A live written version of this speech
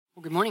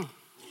Well, good morning.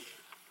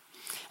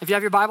 If you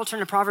have your Bible, turn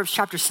to Proverbs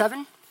chapter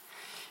 7.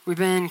 We've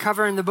been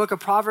covering the book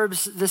of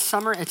Proverbs this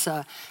summer. It's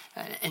an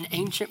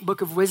ancient book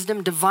of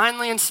wisdom,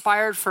 divinely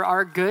inspired for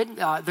our good.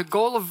 The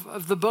goal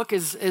of the book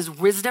is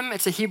wisdom.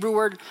 It's a Hebrew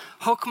word,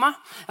 chokmah,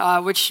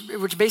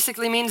 which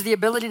basically means the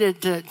ability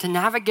to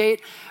navigate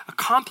a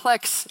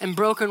complex and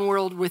broken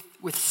world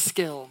with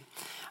skill,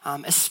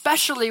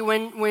 especially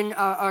when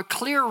a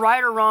clear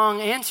right or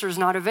wrong answer is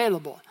not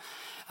available.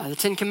 The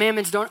Ten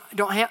Commandments don't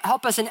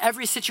help us in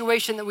every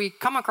situation that we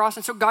come across,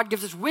 and so God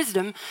gives us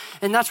wisdom,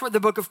 and that's what the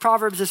book of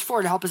Proverbs is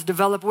for, to help us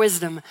develop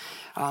wisdom,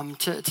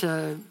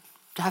 to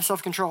have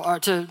self-control,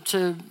 or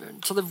to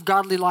live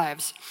godly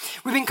lives.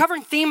 We've been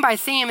covering theme by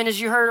theme, and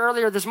as you heard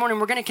earlier this morning,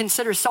 we're going to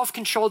consider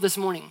self-control this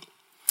morning.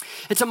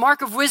 It's a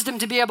mark of wisdom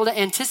to be able to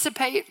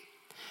anticipate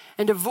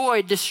and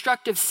avoid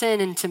destructive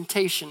sin and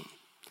temptation.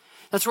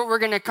 That's what we're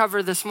going to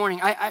cover this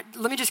morning.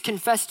 Let me just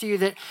confess to you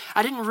that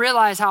I didn't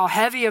realize how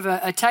heavy of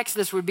a text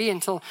this would be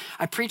until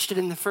I preached it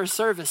in the first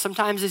service.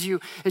 Sometimes as you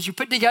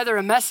put together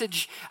a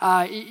message,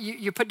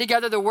 you put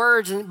together the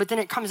words, but then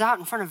it comes out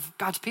in front of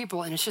God's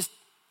people, and it's just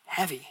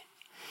heavy.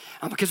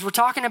 Because we're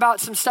talking about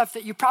some stuff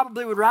that you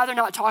probably would rather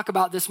not talk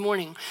about this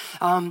morning.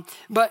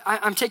 But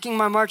I'm taking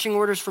my marching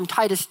orders from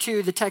Titus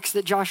 2, the text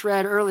that Josh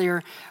read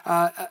earlier.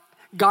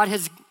 God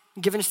has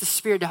given us the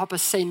Spirit to help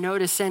us say no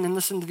to sin, and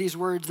listen to these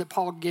words that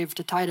Paul gave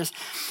to Titus.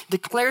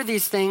 Declare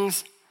these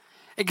things,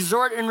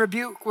 exhort and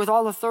rebuke with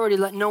all authority,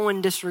 let no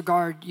one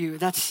disregard you.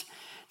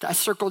 I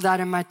circled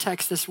that in my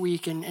text this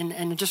week, and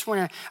I just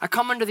I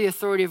come under the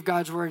authority of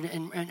God's word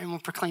and will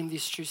proclaim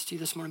these truths to you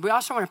this morning. We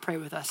also want to pray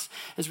with us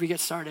as we get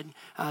started,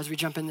 as we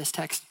jump in this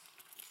text.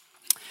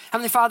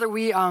 Heavenly Father,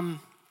 we're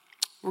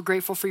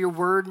grateful for your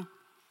word,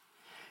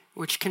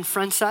 which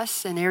confronts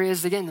us in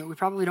areas, again, that we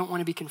probably don't want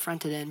to be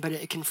confronted in, but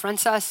it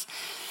confronts us.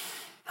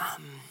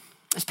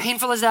 As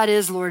painful as that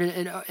is, Lord,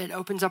 it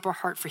opens up our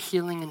heart for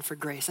healing and for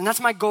grace. And that's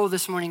my goal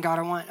this morning, God.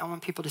 I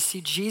want people to see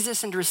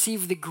Jesus and to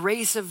receive the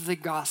grace of the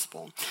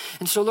gospel.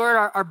 And so, Lord,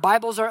 our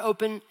Bibles are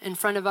open in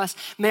front of us.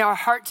 May our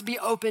hearts be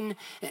open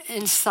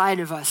inside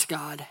of us,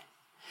 God,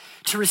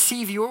 to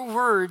receive your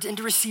words and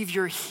to receive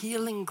your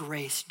healing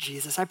grace,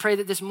 Jesus. I pray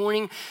that this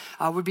morning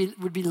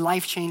would be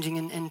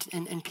life-changing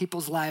in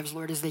people's lives,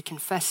 Lord, as they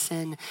confess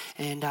sin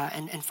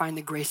and find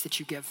the grace that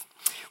you give.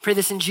 Pray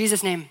this in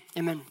Jesus' name,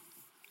 amen.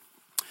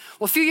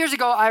 Well, a few years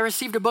ago, I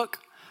received a book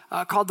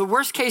called The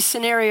Worst Case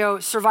Scenario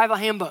Survival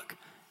Handbook.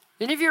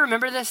 Any of you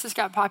remember this? This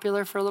got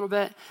popular for a little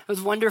bit. It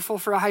was wonderful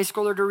for a high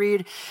schooler to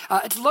read.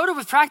 It's loaded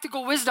with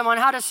practical wisdom on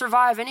how to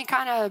survive any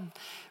kind of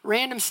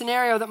random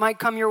scenario that might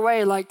come your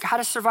way, like how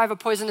to survive a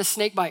poisonous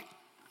snake bite.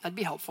 That'd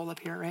be helpful up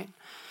here, right?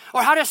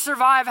 Or how to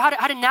survive, how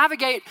to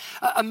navigate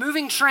a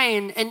moving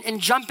train and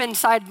jump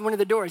inside one of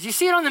the doors. You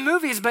see it on the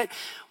movies, but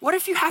what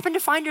if you happen to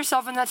find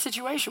yourself in that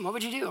situation? What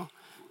would you do?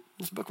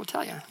 This book will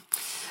tell you.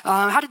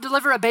 How to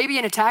deliver a baby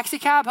in a taxi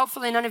cab.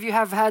 Hopefully none of you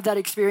have had that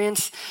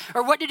experience.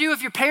 Or what to do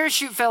if your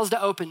parachute fails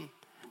to open.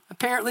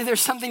 Apparently there's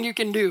something you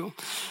can do.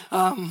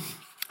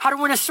 How to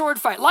win a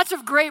sword fight. Lots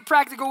of great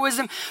practical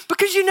wisdom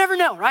because you never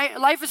know, right?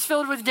 Life is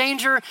filled with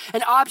danger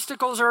and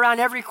obstacles are around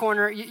every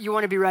corner. You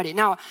want to be ready.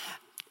 Now,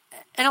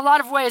 in a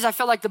lot of ways, I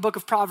feel like the book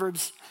of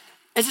Proverbs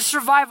is a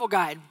survival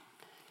guide.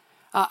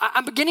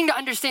 I'm beginning to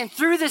understand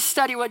through this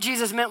study what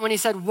Jesus meant when he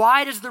said,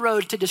 wide is the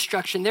road to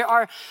destruction. There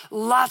are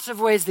lots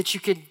of ways that you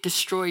could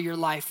destroy your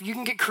life. You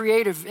can get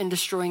creative in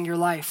destroying your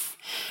life.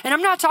 And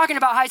I'm not talking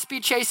about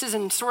high-speed chases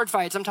and sword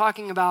fights. I'm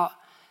talking about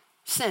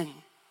sin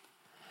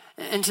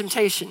and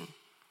temptation.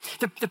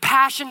 The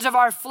passions of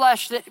our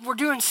flesh that we're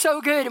doing so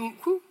good and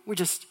we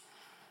just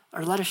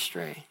are led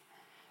astray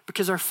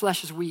because our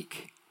flesh is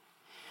weak.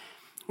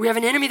 We have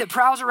an enemy that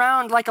prowls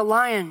around like a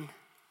lion,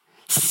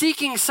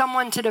 seeking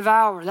someone to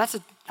devour. That's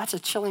a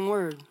chilling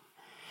word.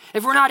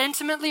 If we're not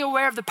intimately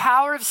aware of the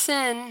power of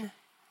sin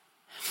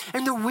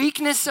and the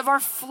weakness of our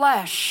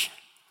flesh,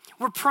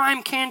 we're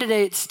prime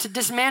candidates to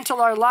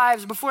dismantle our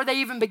lives before they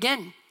even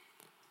begin.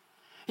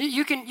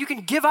 You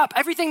can give up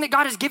everything that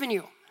God has given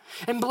you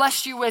and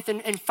blessed you with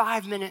in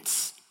 5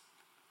 minutes.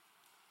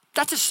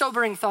 That's a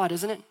sobering thought,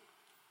 isn't it?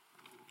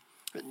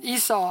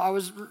 Esau, I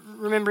was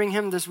remembering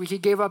him this week. He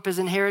gave up his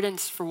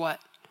inheritance for what?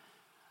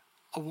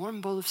 A warm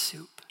bowl of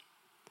soup.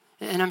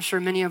 And I'm sure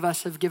many of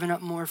us have given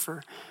up more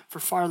for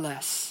far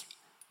less.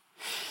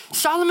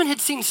 Solomon had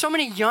seen so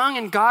many young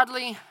and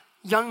godly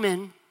young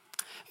men,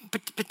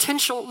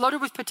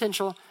 loaded with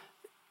potential,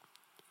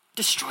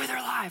 destroy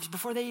their lives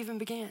before they even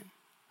began.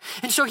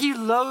 And so he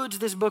loads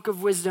this book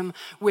of wisdom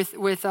with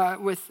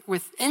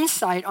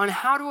insight on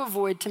how to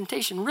avoid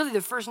temptation. Really,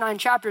 the first 9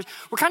 chapters,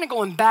 we're kind of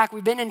going back.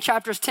 We've been in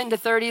chapters 10 to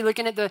 30,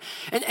 looking at the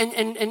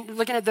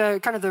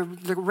kind of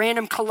the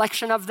random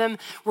collection of them.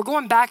 We're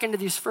going back into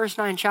these first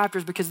 9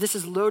 chapters because this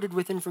is loaded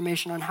with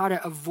information on how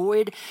to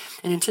avoid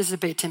and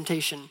anticipate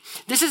temptation.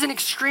 This is an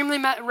extremely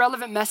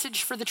relevant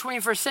message for the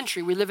 21st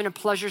century. We live in a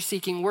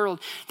pleasure-seeking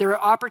world. There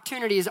are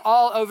opportunities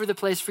all over the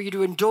place for you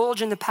to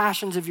indulge in the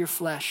passions of your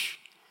flesh.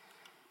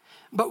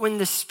 But when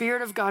the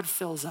Spirit of God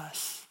fills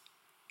us,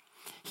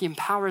 he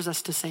empowers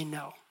us to say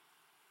no.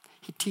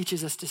 he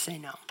teaches us to say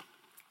no.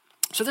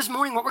 So this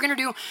morning, what we're going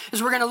to do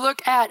is we're going to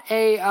look at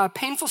a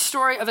painful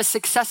story of a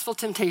successful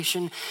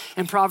temptation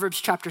in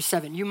Proverbs chapter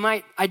 7. You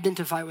might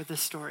identify with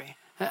this story.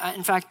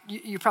 In fact,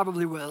 you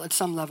probably will at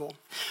some level.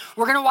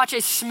 We're going to watch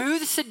a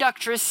smooth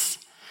seductress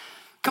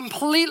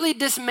completely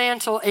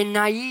dismantle a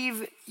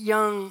naive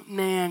young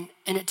man,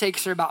 and it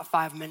takes her about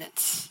 5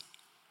 minutes.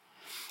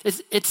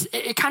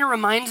 It kind of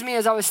reminds me,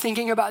 as I was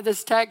thinking about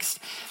this text,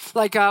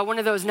 like one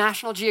of those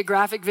National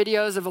Geographic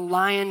videos of a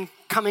lion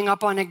coming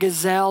up on a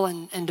gazelle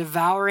and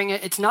devouring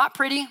it. It's not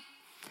pretty.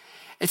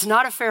 It's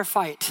not a fair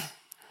fight.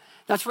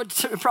 That's what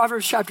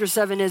Proverbs chapter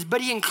 7 is,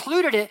 but he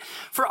included it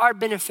for our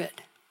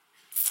benefit.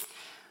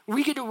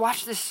 We get to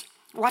watch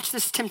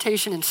this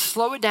temptation and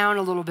slow it down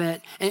a little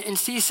bit and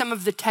see some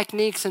of the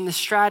techniques and the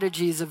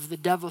strategies of the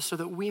devil so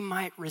that we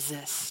might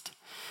resist.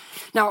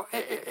 Now,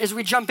 as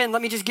we jump in,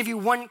 let me just give you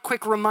one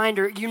quick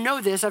reminder. You know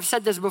this, I've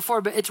said this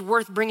before, but it's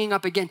worth bringing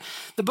up again.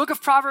 The book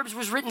of Proverbs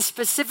was written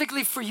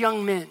specifically for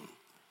young men.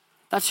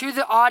 That's who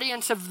the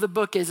audience of the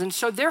book is. And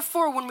so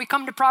therefore, when we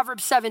come to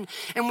Proverbs 7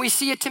 and we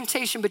see a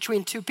temptation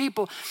between two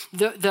people,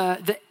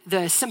 the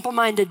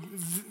simple-minded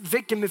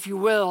victim, if you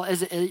will,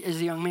 is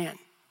a young man.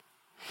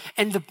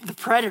 And the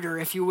predator,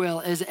 if you will,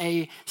 is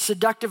a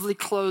seductively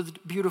clothed,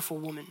 beautiful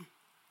woman.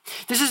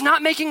 This is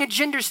not making a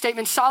gender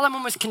statement.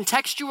 Solomon was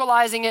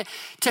contextualizing it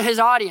to his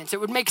audience.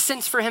 It would make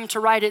sense for him to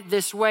write it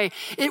this way.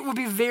 It would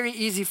be very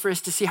easy for us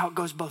to see how it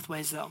goes both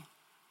ways, though.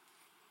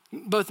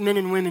 Both men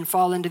and women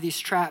fall into these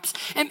traps.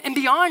 And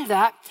beyond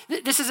that,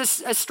 this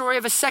is a story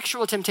of a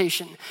sexual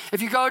temptation.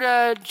 If you go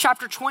to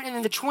chapter 20,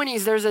 in the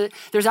 20s,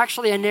 there's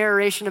actually a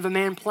narration of a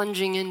man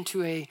plunging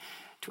into a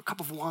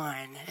cup of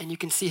wine, and you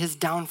can see his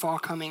downfall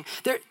coming.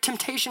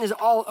 Temptation is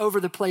all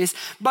over the place,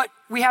 but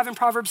we have in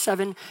Proverbs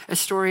 7 a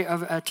story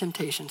of a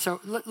temptation.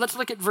 So let's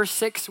look at verse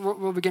 6.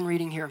 We'll begin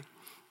reading here.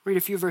 Read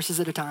a few verses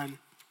at a time.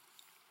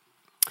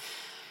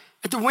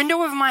 At the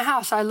window of my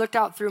house, I looked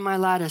out through my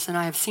lattice, and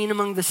I have seen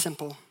among the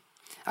simple,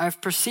 I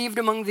have perceived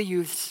among the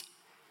youths,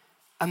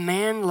 a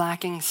man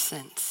lacking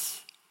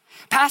sense.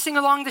 Passing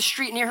along the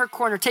street near her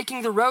corner,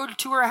 taking the road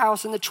to her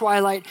house in the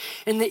twilight,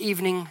 in the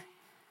evening,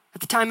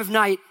 at the time of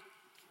night,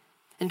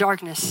 in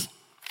darkness.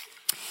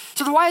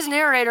 So the wise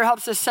narrator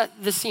helps us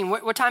set the scene.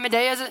 What time of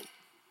day is it?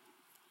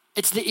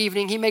 It's the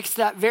evening. He makes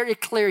that very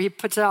clear. He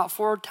puts it out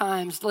 4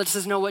 times, lets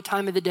us know what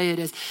time of the day it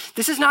is.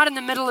 This is not in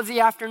the middle of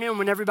the afternoon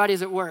when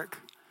everybody's at work.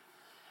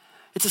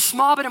 It's a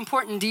small but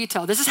important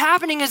detail. This is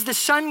happening as the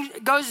sun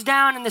goes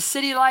down and the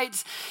city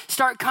lights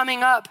start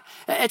coming up.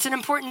 It's an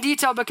important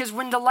detail because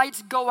when the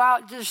lights go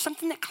out, there's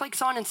something that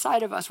clicks on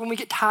inside of us. When we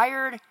get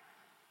tired,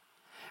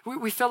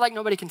 we feel like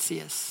nobody can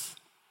see us.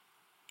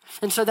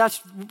 And so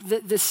that's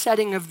the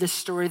setting of this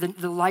story.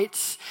 The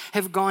lights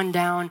have gone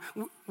down.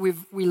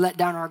 We let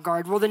down our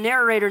guard. Well, the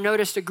narrator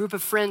noticed a group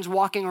of friends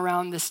walking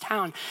around this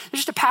town.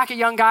 There's just a pack of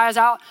young guys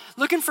out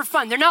looking for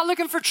fun. They're not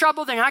looking for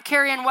trouble. They're not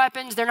carrying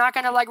weapons. They're not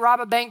going to rob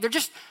a bank. They're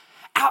just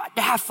out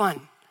to have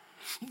fun.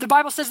 The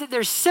Bible says that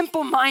they're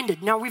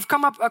simple-minded. Now, we've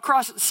come up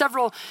across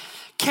several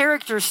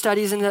character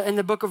studies in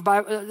the book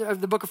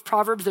of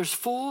Proverbs. There's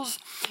fools.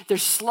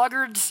 There's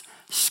sluggards,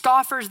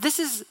 scoffers. This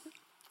is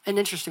an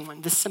interesting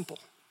one, the simple.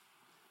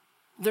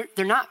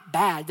 They're not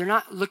bad. They're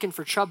not looking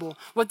for trouble.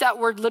 What that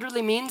word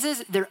literally means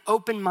is they're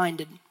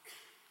open-minded.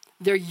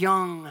 They're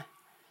young.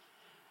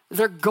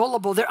 They're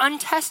gullible. They're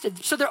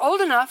untested. So they're old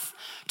enough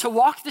to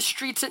walk the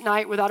streets at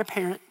night without a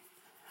parent,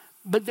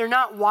 but they're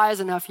not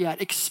wise enough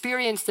yet,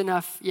 experienced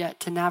enough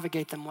yet to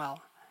navigate them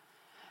well.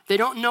 They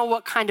don't know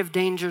what kind of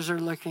dangers are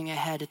lurking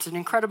ahead. It's an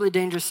incredibly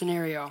dangerous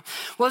scenario.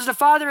 Well, as the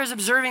father is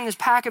observing this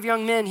pack of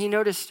young men, he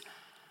noticed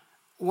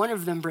one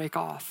of them break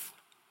off.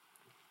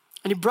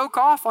 And he broke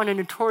off on a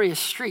notorious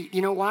street.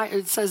 You know why?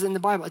 It says in the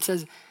Bible, it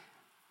says,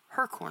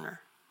 her corner,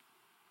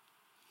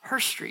 her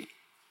street.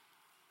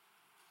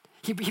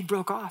 He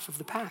broke off of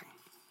the pack.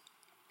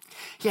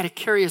 He had a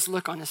curious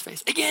look on his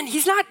face. Again,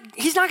 he's not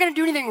going to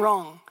do anything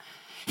wrong.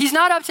 He's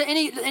not up to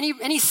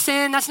any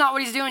sin. That's not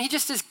what he's doing. He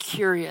just is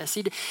curious.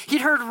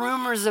 He'd heard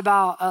rumors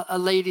about a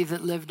lady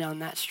that lived down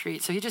that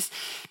street. So he just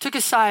took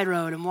a side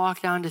road and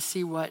walked down to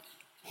see what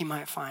he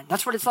might find.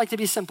 That's what it's like to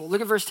be simple.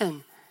 Look at verse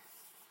 10.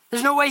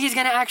 There's no way he's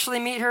going to actually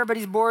meet her, but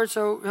he's bored,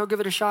 so he'll give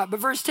it a shot.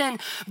 But verse 10,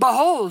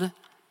 behold,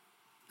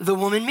 the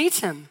woman meets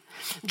him,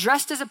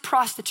 dressed as a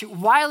prostitute,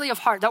 wily of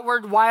heart. That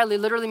word wily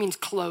literally means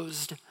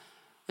closed,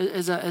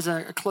 is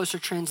a closer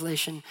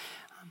translation.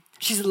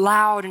 She's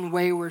loud and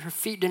wayward. Her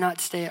feet do not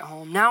stay at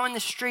home. Now in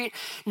the street,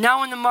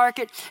 now in the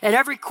market, at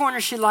every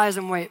corner she lies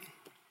in wait.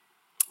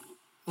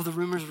 Well, the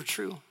rumors were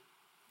true.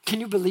 Can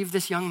you believe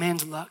this young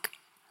man's luck?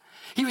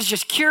 He was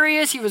just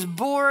curious. He was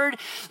bored,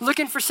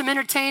 looking for some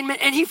entertainment,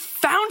 and he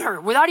found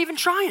her without even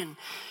trying.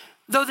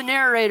 Though the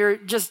narrator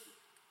just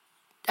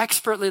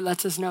expertly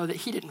lets us know that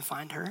he didn't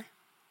find her.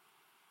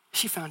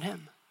 She found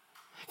him.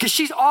 Because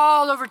she's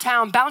all over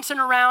town, bouncing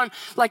around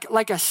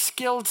like a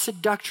skilled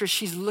seductress.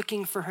 She's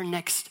looking for her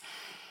next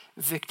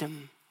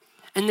victim.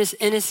 And this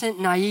innocent,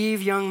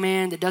 naive young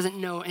man that doesn't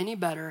know any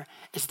better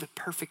is the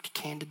perfect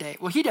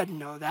candidate. Well, he doesn't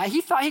know that.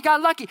 He thought he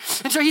got lucky.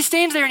 And so he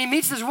stands there and he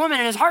meets this woman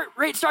and his heart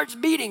rate starts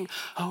beating.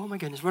 Oh my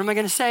goodness, what am I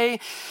gonna say?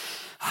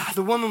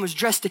 The woman was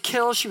dressed to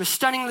kill. She was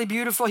stunningly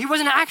beautiful. He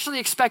wasn't actually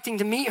expecting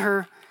to meet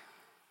her.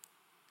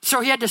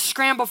 So he had to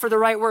scramble for the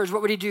right words.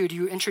 What would he do? Do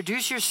you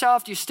introduce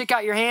yourself? Do you stick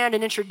out your hand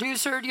and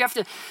introduce her? Do you have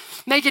to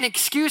make an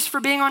excuse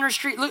for being on her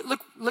street?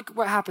 Look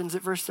what happens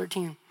at verse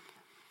 13.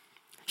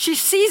 She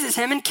seizes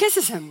him and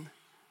kisses him.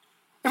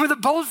 And with a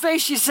bold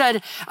face, she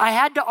said, I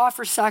had to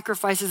offer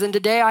sacrifices, and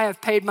today I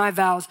have paid my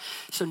vows.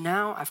 So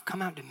now I've come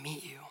out to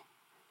meet you,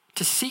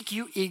 to seek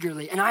you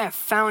eagerly, and I have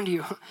found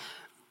you.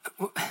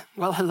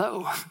 Well,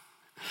 hello.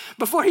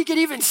 Before he could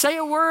even say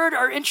a word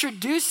or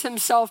introduce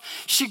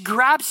himself, she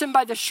grabs him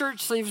by the shirt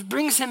sleeves,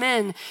 brings him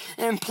in,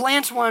 and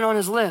plants one on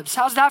his lips.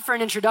 How's that for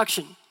an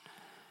introduction?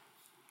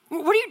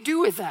 What do you do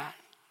with that?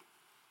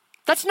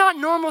 That's not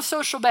normal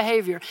social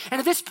behavior. And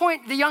at this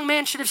point, the young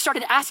man should have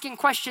started asking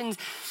questions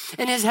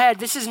in his head.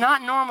 This is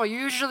not normal. You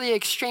usually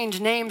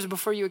exchange names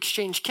before you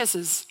exchange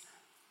kisses.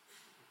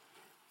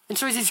 And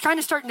so as he's kind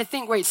of starting to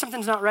think, wait,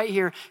 something's not right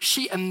here,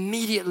 she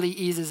immediately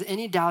eases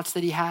any doubts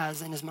that he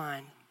has in his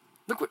mind.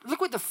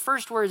 Look what the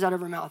first words out of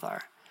her mouth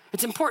are.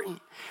 It's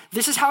important.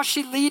 This is how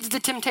she leads the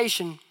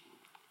temptation.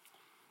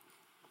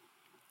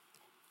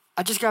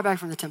 I just got back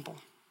from the temple.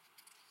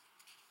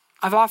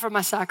 I've offered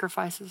my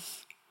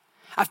sacrifices.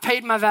 I've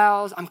paid my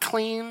vows. I'm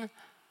clean.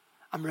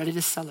 I'm ready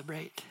to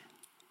celebrate.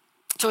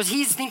 So as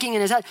he's thinking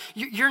in his head,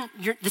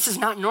 this is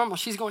not normal.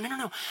 She's going,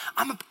 no.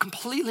 I'm a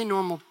completely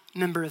normal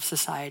member of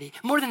society.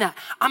 More than that,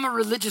 I'm a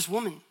religious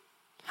woman.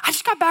 I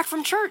just got back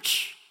from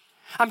church.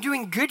 I'm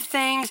doing good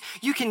things.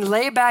 You can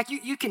lay back.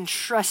 You can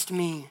trust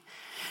me.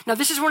 Now,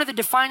 this is one of the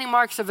defining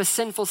marks of a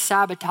sinful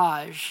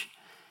sabotage.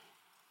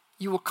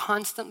 You will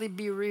constantly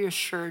be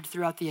reassured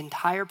throughout the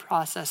entire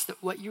process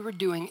that what you were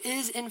doing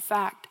is, in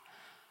fact,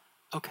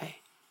 okay.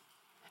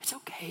 It's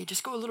okay.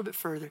 Just go a little bit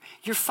further.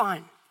 You're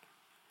fine.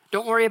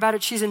 Don't worry about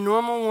it. She's a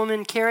normal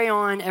woman. Carry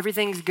on.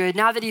 Everything's good.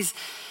 Now that he's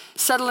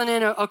settling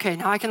in, okay,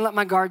 now I can let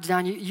my guards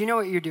down. You know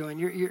what you're doing.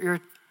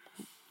 You're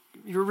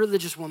a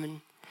religious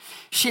woman.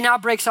 She now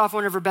breaks off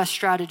one of her best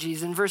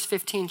strategies. In verse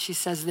 15, she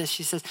says this.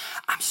 She says,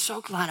 I'm so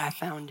glad I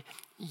found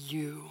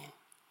you.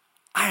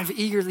 I have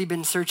eagerly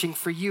been searching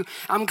for you.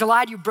 I'm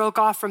glad you broke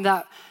off from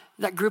that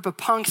group of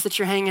punks that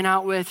you're hanging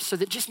out with so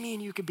that just me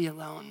and you could be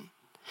alone.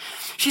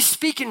 She's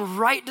speaking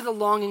right to the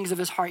longings of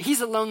his heart.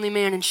 He's a lonely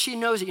man and she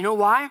knows it. You know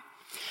why?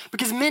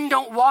 Because men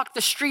don't walk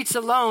the streets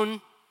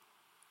alone,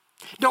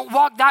 don't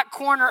walk that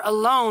corner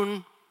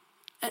alone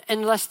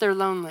unless they're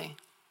lonely.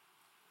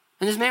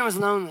 And this man was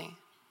lonely.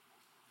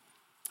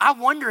 I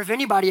wonder if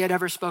anybody had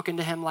ever spoken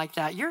to him like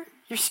that. You're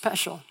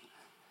special.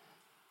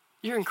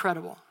 You're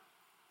incredible.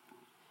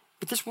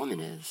 But this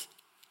woman is.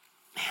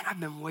 Man, I've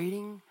been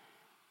waiting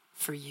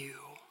for you.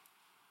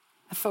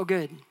 That felt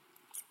good.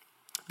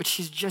 But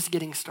she's just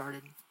getting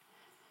started.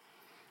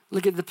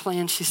 Look at the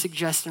plan she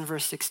suggests in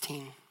verse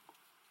 16.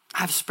 I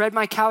have spread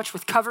my couch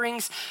with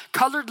coverings,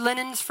 colored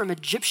linens from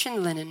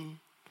Egyptian linen.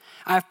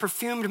 I have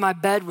perfumed my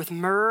bed with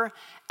myrrh,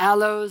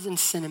 aloes, and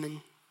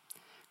cinnamon.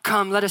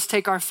 Come, let us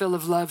take our fill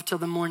of love till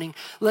the morning.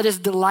 Let us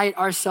delight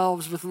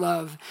ourselves with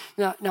love.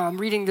 Now I'm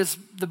reading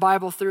the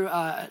Bible through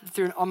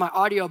on my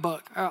audio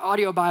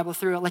Bible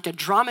through like a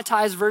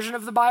dramatized version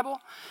of the Bible.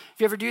 If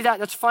you ever do that,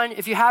 that's fun.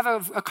 If you have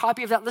a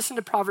copy of that, listen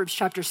to Proverbs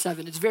chapter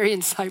 7. It's very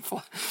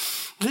insightful.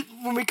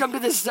 When we come to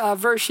this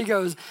verse, she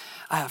goes,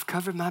 I have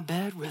covered my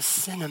bed with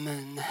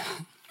cinnamon.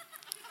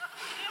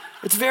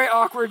 It's very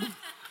awkward.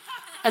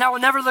 And I will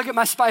never look at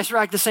my spice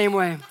rack the same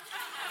way.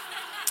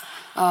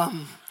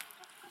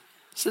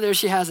 So there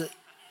she has it.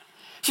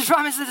 She's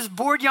promised this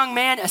bored young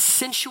man a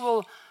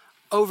sensual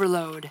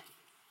overload.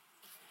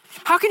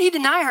 How can he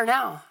deny her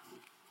now?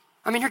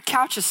 I mean, her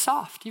couch is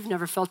soft. You've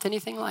never felt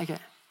anything like it.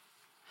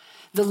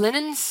 The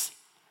linens,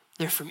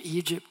 they're from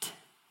Egypt.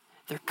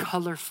 They're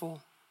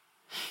colorful.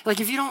 Like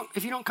if you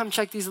don't come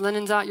check these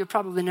linens out, you'll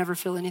probably never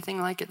feel anything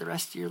like it the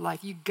rest of your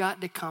life. You got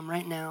to come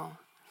right now.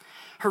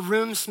 Her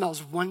room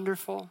smells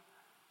wonderful.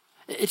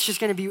 It's just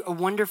going to be a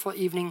wonderful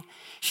evening.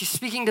 She's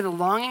speaking to the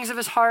longings of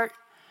his heart,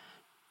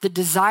 the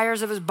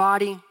desires of his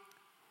body.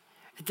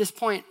 At this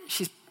point,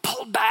 she's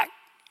pulled back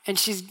and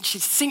she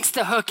sinks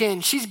the hook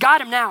in. She's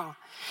got him now.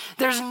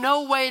 There's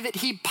no way that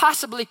he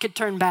possibly could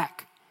turn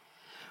back.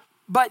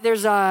 But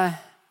there's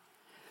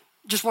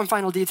just one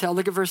final detail.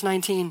 Look at verse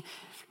 19.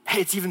 Hey,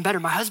 it's even better.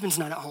 My husband's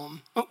not at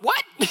home.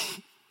 What?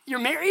 You're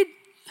married?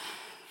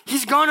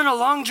 He's gone on a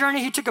long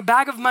journey. He took a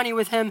bag of money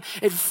with him.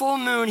 At full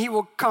moon, he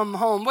will come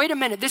home. Wait a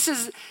minute. This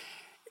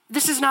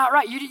is not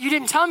right. You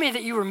didn't tell me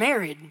that you were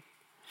married.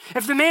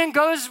 If the man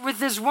goes with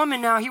this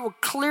woman now, he will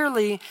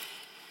clearly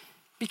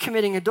be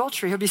committing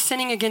adultery. He'll be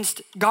sinning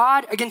against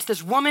God, against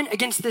this woman,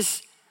 against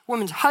this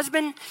woman's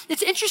husband.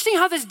 It's interesting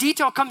how this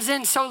detail comes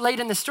in so late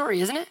in the story,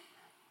 isn't it?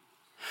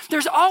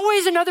 There's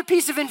always another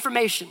piece of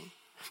information.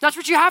 That's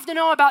what you have to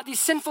know about these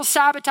sinful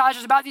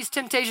sabotages, about these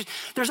temptations.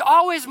 There's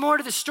always more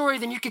to the story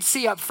than you could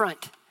see up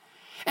front.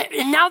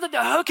 And now that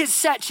the hook is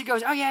set, she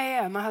goes, oh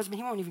yeah, my husband,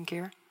 he won't even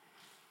care.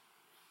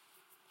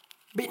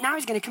 But now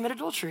he's going to commit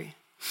adultery.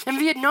 And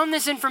if he had known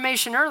this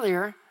information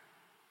earlier,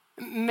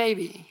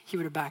 maybe he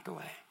would have backed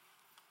away.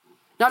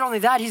 Not only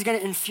that, he's going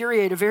to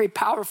infuriate a very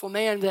powerful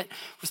man that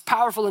was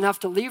powerful enough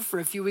to leave for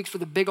a few weeks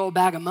with a big old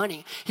bag of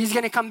money. He's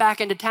going to come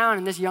back into town,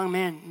 and this young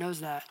man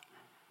knows that.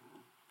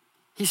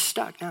 He's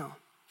stuck now.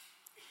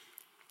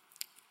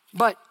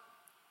 But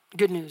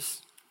good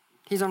news,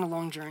 he's on a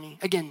long journey.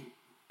 Again,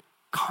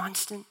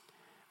 constant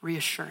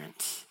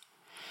reassurance.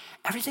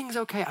 Everything's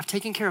okay. I've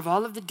taken care of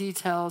all of the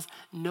details.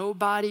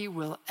 Nobody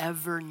will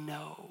ever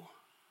know.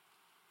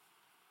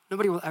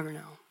 Nobody will ever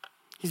know.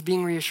 He's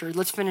being reassured.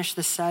 Let's finish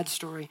this sad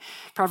story.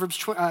 Proverbs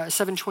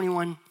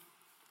 7:21.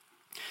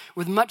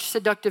 With much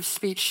seductive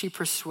speech, she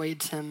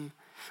persuades him.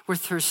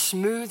 With her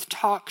smooth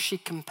talk, she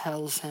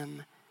compels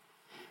him.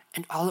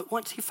 And all at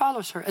once he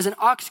follows her. As an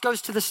ox goes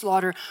to the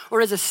slaughter,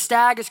 or as a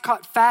stag is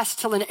caught fast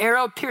till an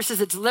arrow pierces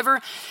its liver,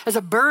 as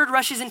a bird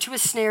rushes into a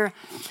snare,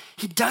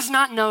 he does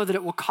not know that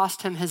it will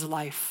cost him his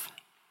life.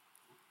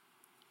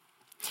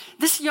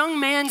 This young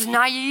man's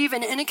naive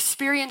and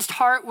inexperienced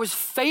heart was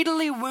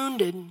fatally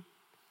wounded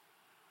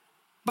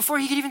before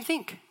he could even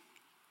think.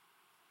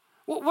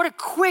 What a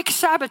quick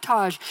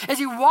sabotage. As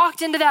he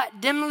walked into that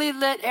dimly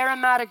lit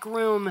aromatic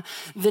room,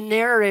 the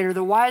narrator,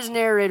 the wise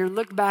narrator,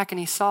 looked back and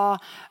he saw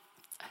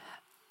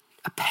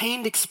a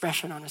pained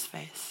expression on his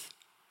face.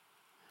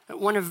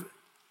 One of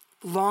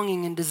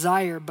longing and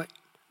desire, but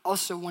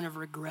also one of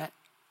regret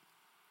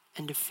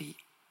and defeat.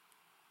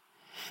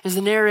 As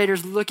the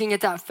narrator's looking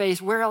at that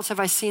face, where else have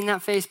I seen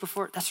that face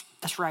before?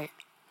 That's right.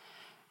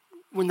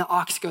 When the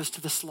ox goes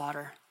to the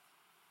slaughter.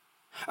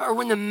 Or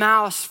when the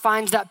mouse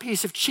finds that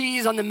piece of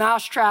cheese on the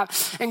mousetrap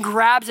and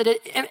grabs it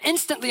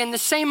instantly in the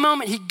same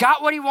moment, he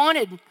got what he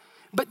wanted,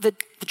 but the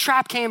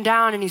trap came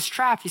down and he's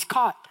trapped, he's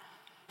caught.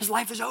 His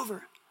life is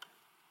over.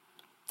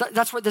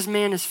 That's what this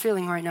man is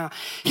feeling right now.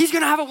 He's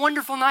gonna have a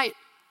wonderful night,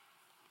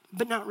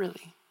 but not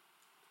really.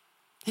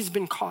 He's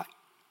been caught.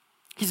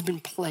 He's been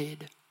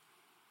played.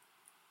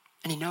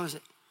 And he knows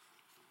it.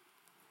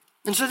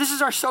 And so this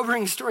is our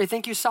sobering story.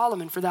 Thank you,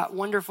 Solomon, for that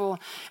wonderful,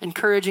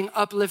 encouraging,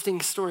 uplifting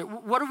story.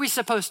 What are we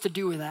supposed to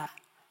do with that?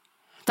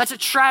 That's a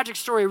tragic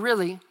story,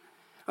 really.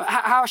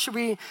 How should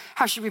we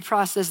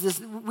process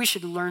this? We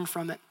should learn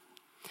from it.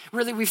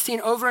 Really, we've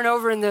seen over and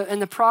over in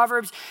the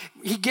Proverbs,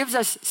 he gives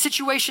us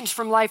situations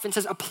from life and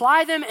says,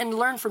 apply them and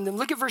learn from them.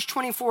 Look at verse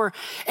 24.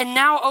 And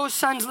now, O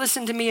sons,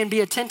 listen to me and be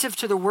attentive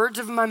to the words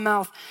of my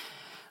mouth.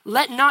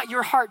 Let not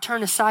your heart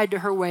turn aside to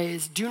her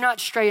ways. Do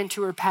not stray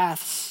into her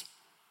paths.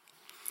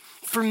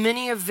 For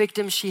many a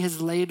victim she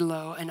has laid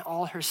low, and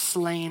all her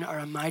slain are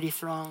a mighty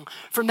throng.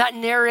 From that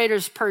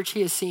narrator's perch,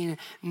 he has seen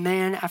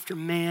man after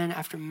man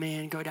after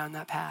man go down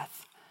that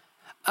path.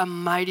 A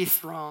mighty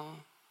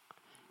throng.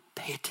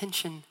 Pay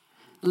attention.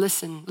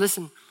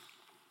 Listen.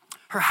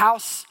 Her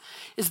house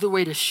is the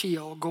way to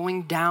Sheol,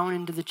 going down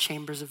into the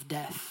chambers of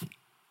death.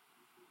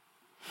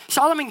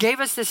 Solomon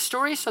gave us this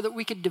story so that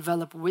we could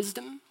develop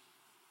wisdom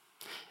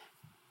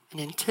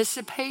and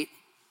anticipate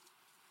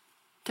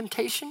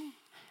temptation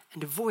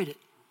and avoid it.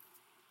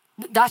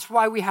 That's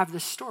why we have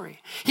this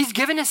story. He's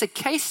given us a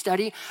case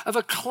study of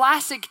a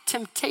classic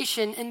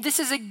temptation, and this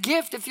is a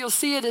gift if you'll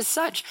see it as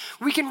such.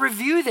 We can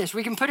review this.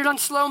 We can put it on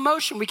slow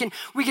motion. We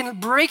can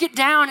break it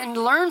down and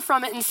learn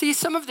from it and see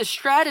some of the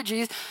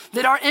strategies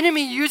that our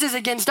enemy uses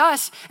against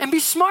us and be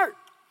smart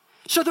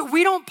so that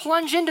we don't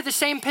plunge into the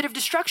same pit of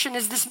destruction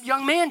as this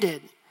young man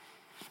did.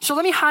 So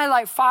let me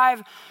highlight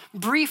 5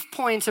 brief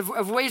points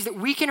of ways that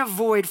we can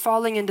avoid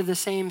falling into the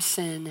same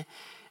sin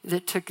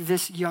that took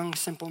this young,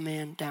 simple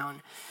man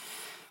down.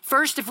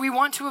 First, if we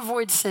want to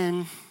avoid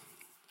sin,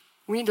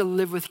 we need to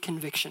live with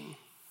conviction.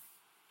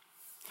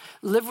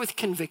 Live with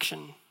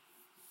conviction.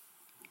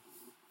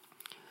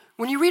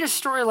 When you read a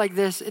story like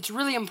this, it's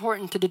really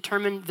important to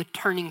determine the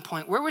turning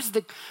point. Where was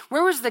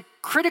the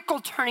critical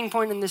turning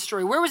point in this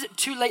story? Where was it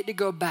too late to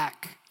go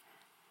back?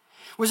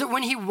 Was it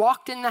when he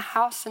walked in the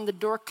house and the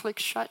door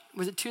clicked shut?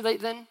 Was it too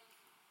late then?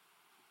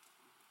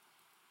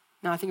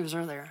 No, I think it was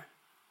earlier.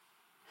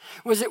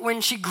 Was it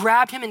when she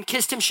grabbed him and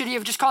kissed him? Should he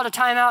have just called a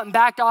timeout and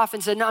backed off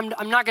and said, no,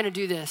 I'm not going to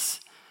do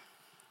this?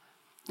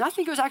 No, I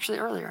think it was actually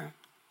earlier.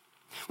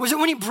 Was it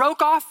when he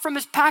broke off from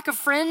his pack of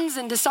friends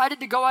and decided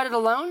to go at it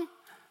alone?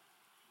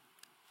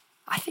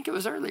 I think it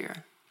was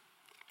earlier.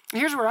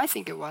 Here's where I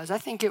think it was. I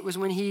think it was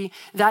when he,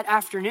 that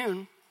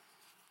afternoon,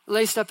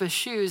 laced up his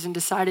shoes and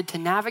decided to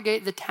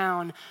navigate the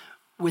town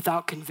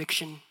without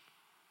conviction.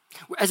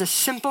 As a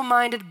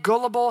simple-minded,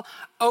 gullible,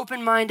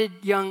 open-minded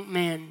young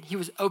man, he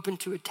was open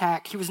to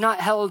attack. He was not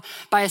held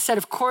by a set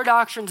of core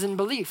doctrines and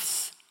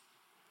beliefs.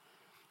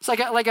 It's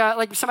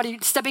like somebody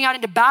stepping out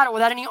into battle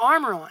without any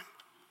armor on.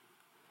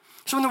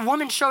 So when the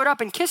woman showed up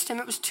and kissed him,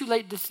 it was too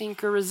late to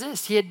think or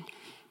resist. He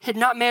had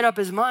not made up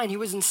his mind. He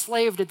was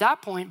enslaved at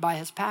that point by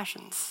his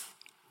passions.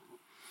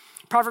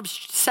 Proverbs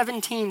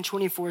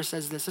 17:24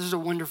 says this. This is a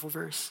wonderful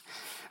verse.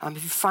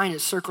 If you find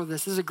it, circle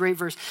this. This is a great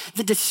verse.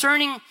 The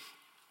discerning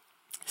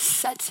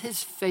sets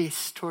his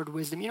face toward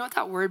wisdom. You know what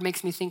that word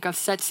makes me think of?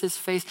 Sets his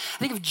face. I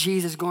think of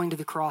Jesus going to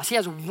the cross. He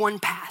has one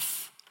path.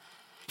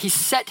 He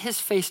set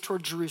his face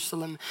toward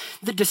Jerusalem.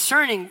 The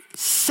discerning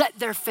set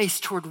their face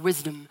toward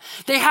wisdom.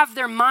 They have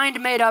their mind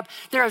made up.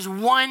 There is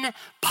one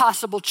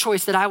possible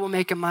choice that I will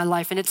make in my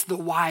life, and it's the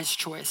wise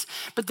choice.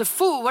 But the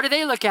fool, what do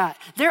they look at?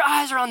 Their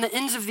eyes are on the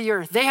ends of the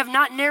earth. They have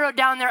not narrowed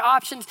down their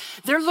options.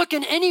 They're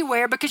looking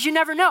anywhere because you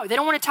never know. They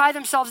don't want to tie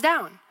themselves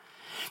down.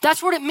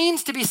 That's what it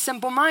means to be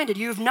simple-minded.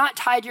 You have not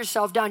tied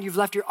yourself down. You've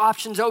left your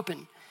options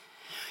open.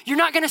 You're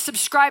not going to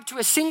subscribe to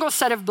a single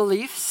set of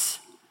beliefs.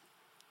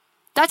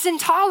 That's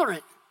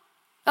intolerant.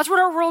 That's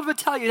what our world would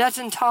tell you. That's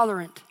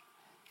intolerant.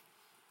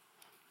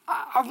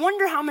 I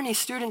wonder how many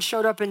students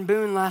showed up in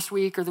Boone last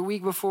week or the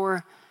week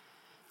before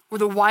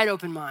with a wide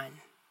open mind.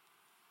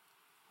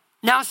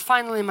 Now's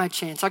finally my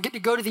chance. I'll get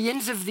to go to the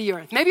ends of the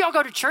earth. Maybe I'll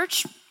go to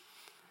church.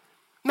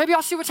 Maybe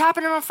I'll see what's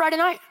happening on Friday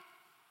night.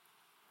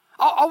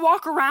 I'll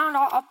walk around.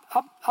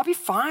 I'll be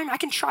fine. I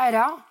can try it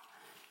out.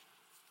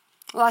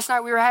 Last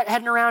night we were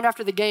heading around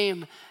after the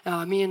game.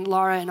 Me and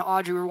Laura and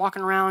Audrey were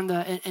walking around,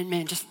 and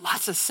man, just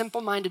lots of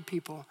simple-minded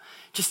people.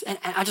 And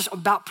I just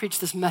about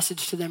preached this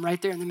message to them right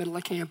there in the middle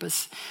of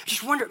campus.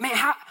 Just wonder, man,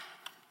 how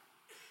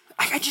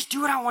I just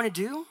do what I want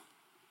to do?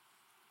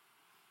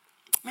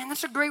 Man,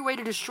 that's a great way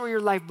to destroy your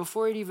life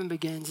before it even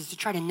begins, is to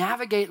try to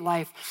navigate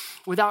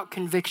life without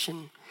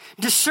conviction.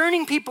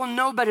 Discerning people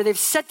know better. They've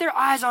set their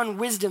eyes on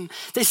wisdom.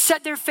 They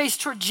set their face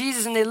toward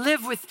Jesus, and they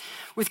live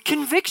with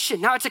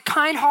conviction. Now, it's a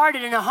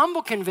kind-hearted and a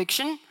humble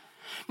conviction,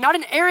 not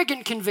an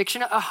arrogant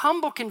conviction, a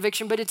humble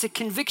conviction, but it's a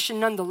conviction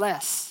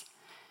nonetheless.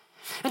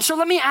 And so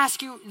let me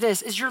ask you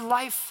this. Is your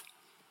life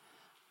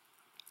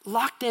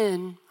locked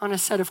in on a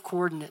set of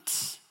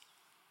coordinates?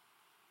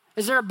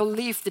 Is there a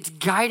belief that's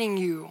guiding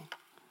you?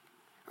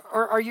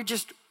 Or are you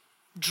just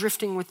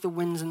drifting with the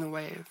winds and the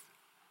wave?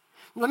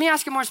 Let me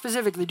ask you more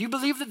specifically. Do you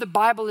believe that the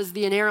Bible is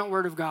the inerrant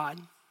word of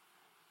God?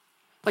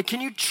 Like,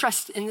 can you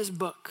trust in this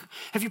book?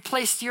 Have you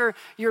placed your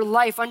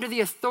life under the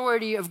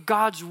authority of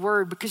God's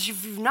word? Because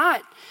if you've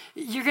not,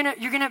 you're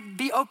gonna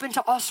be open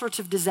to all sorts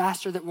of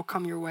disaster that will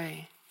come your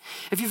way.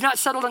 If you've not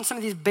settled on some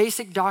of these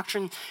basic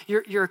doctrines,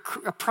 you're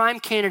a prime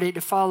candidate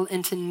to fall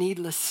into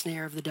needless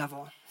snare of the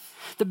devil.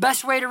 The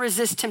best way to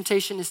resist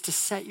temptation is to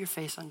set your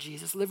face on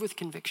Jesus. Live with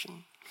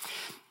conviction.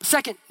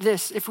 Second,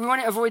 this, if we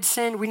want to avoid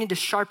sin, we need to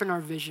sharpen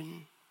our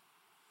vision.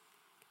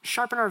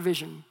 Sharpen our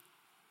vision.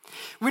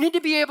 We need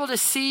to be able to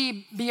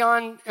see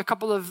beyond a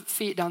couple of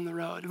feet down the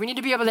road. We need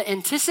to be able to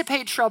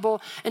anticipate trouble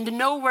and to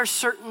know where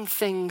certain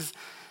things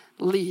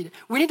lead.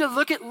 We need to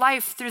look at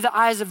life through the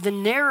eyes of the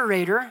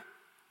narrator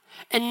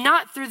and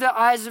not through the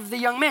eyes of the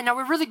young man. Now,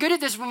 we're really good at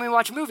this when we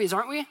watch movies,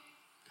 aren't we?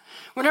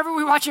 Whenever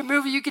we watch a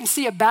movie, you can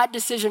see a bad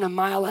decision a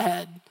mile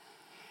ahead.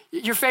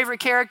 Your favorite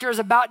character is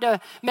about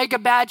to make a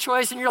bad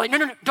choice, and you're like,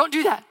 no, don't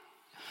do that.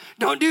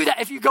 Don't do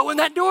that. If you go in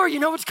that door, you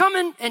know what's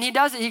coming. And he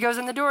does it. He goes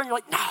in the door, and you're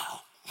like, no,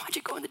 why'd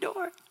you go in the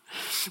door?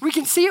 We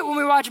can see it when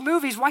we watch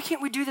movies. Why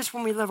can't we do this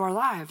when we live our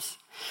lives?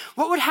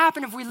 What would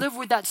happen if we live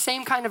with that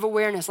same kind of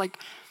awareness? Like,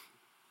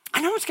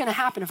 I know what's going to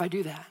happen if I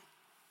do that.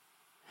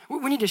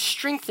 We need to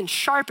strengthen,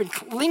 sharpen,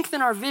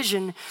 lengthen our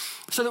vision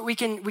so that we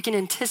can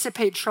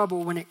anticipate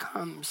trouble when it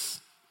comes.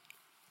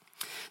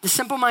 The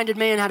simple-minded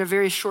man had a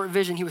very short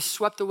vision. He was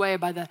swept away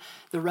by the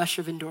rush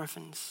of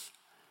endorphins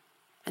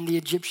and the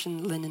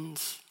Egyptian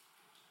linens.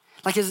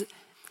 Like his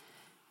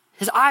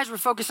eyes were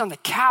focused on the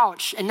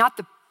couch and not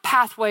the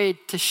pathway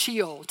to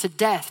Sheol, to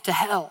death, to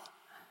hell.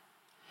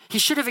 He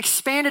should have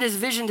expanded his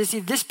vision to see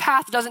this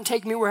path doesn't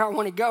take me where I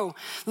want to go.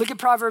 Look at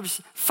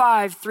Proverbs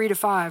 5,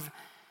 3-5.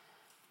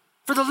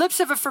 For the lips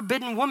of a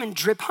forbidden woman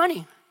drip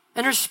honey,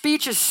 and her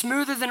speech is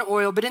smoother than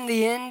oil, but in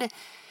the end,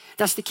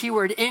 that's the key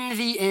word, in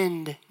the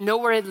end, know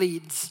where it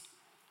leads.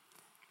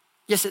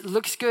 Yes, it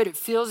looks good, it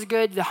feels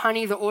good, the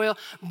honey, the oil,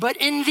 but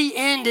in the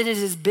end, it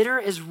is as bitter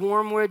as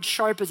wormwood,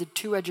 sharp as a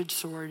two-edged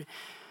sword.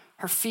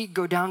 Her feet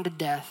go down to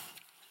death.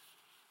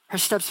 Her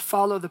steps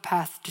follow the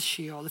path to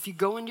Sheol. If you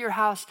go into your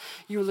house,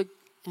 you will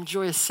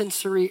enjoy a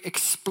sensory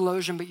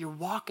explosion, but you're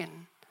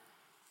walking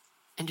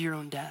into your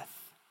own death.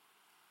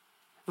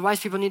 The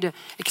wise people need to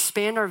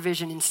expand our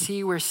vision and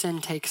see where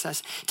sin takes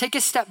us. Take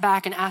a step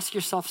back and ask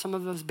yourself some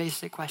of those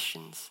basic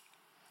questions.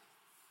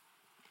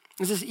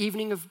 Is this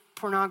evening of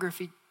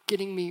pornography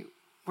getting me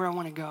where I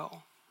want to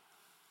go?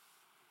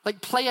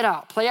 Like, play it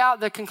out. Play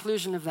out the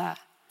conclusion of that.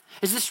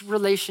 Is this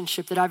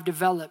relationship that I've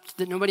developed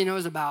that nobody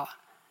knows about,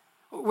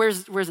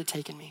 where's it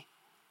taking me?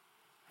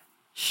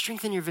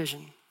 Strengthen your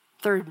vision.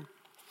 Third,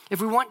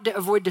 if we want to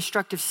avoid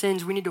destructive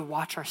sins, we need to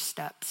watch our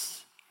steps.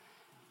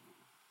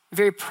 A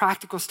very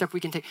practical step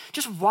we can take.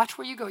 Just watch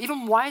where you go.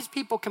 Even wise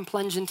people can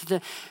plunge into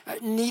the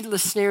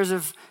needless snares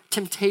of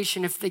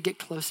temptation if they get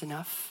close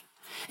enough.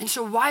 And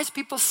so wise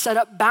people set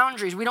up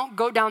boundaries. We don't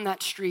go down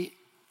that street.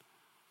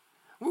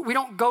 We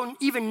don't go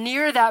even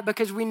near that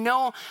because we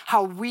know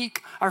how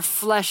weak our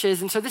flesh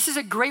is. And so this is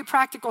a great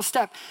practical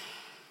step.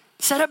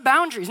 Set up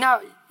boundaries.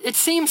 Now, it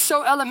seems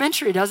so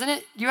elementary, doesn't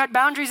it? You had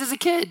boundaries as a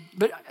kid,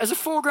 but as a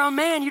full-grown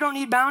man, you don't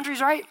need boundaries,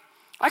 right?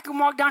 I can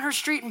walk down her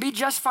street and be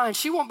just fine.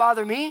 She won't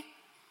bother me.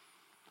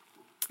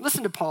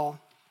 Listen to Paul,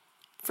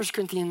 1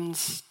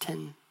 Corinthians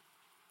 10.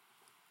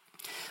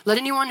 Let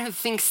anyone who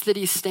thinks that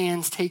he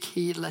stands take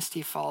heed lest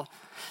he fall.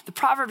 The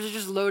Proverbs are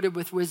just loaded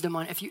with wisdom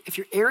on it. If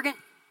you're arrogant,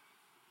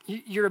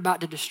 you're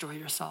about to destroy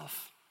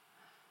yourself.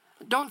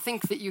 Don't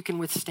think that you can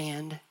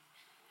withstand.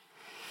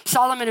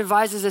 Solomon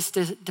advises us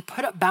to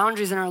put up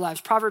boundaries in our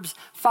lives. Proverbs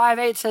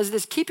 5:8 says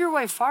this, keep your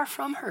way far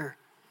from her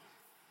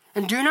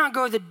and do not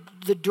go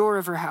the door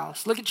of her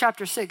house. Look at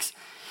chapter 6.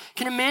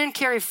 Can a man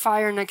carry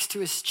fire next to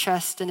his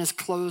chest and his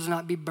clothes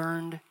not be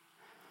burned?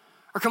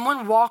 Or can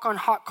one walk on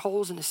hot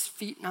coals and his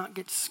feet not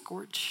get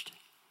scorched?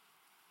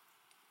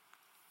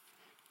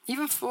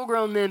 Even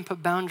full-grown men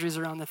put boundaries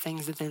around the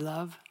things that they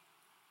love.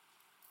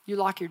 You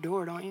lock your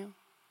door, don't you?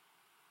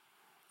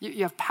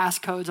 You have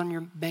passcodes on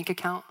your bank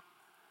account.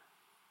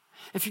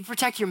 If you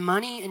protect your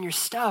money and your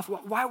stuff,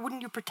 why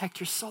wouldn't you protect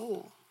your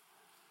soul?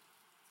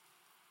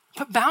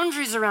 Put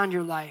boundaries around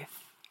your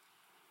life.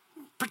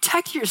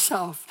 Protect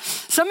yourself.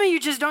 Some of you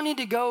just don't need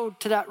to go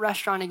to that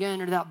restaurant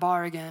again or that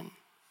bar again.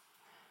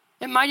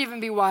 It might even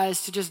be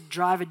wise to just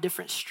drive a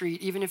different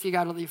street, even if you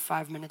got to leave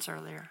 5 minutes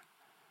earlier.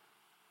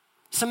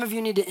 Some of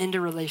you need to end a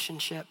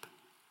relationship.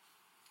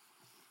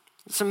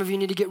 Some of you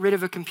need to get rid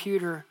of a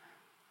computer.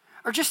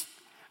 Or just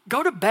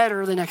go to bed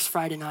early next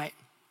Friday night.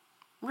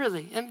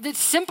 Really, and it's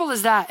simple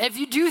as that. If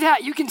you do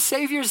that, you can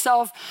save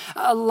yourself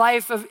a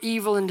life of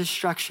evil and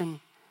destruction.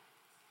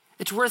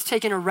 It's worth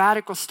taking a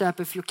radical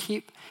step if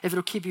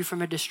it'll keep you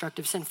from a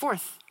destructive sin.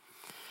 Fourth,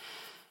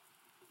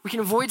 we can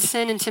avoid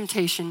sin and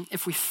temptation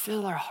if we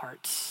fill our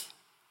hearts.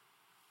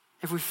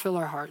 If we fill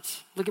our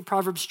hearts. Look at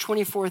Proverbs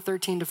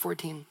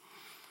 24:13-14.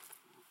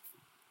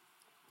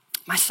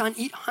 My son,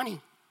 eat honey,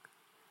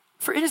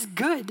 for it is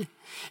good,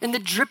 and the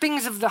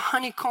drippings of the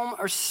honeycomb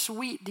are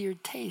sweet to your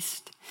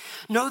taste.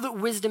 Know that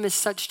wisdom is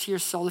such to your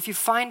soul. If you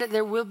find it,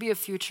 there will be a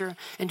future,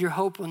 and your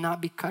hope will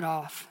not be cut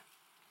off.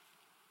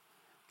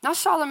 Now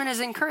Solomon is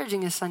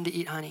encouraging his son to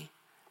eat honey.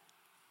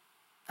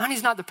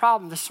 Honey's not the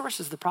problem. The source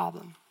is the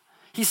problem.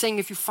 He's saying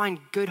if you find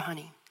good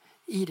honey,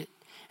 eat it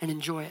and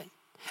enjoy it.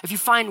 If you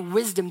find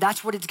wisdom,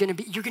 that's what it's going to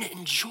be. You're going to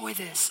enjoy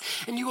this,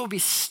 and you will be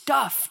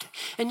stuffed,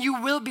 and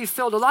you will be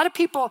filled. A lot of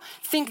people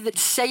think that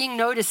saying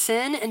no to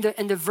sin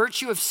and the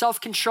virtue of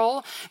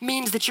self-control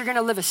means that you're going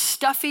to live a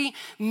stuffy,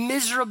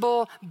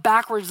 miserable,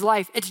 backwards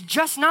life. It's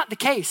just not the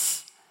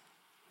case.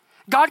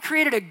 God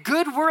created a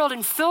good world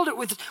and filled it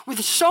with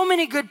so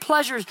many good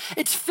pleasures.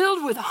 It's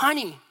filled with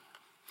honey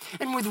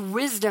and with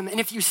wisdom, and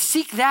if you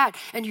seek that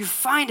and you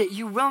find it,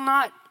 you will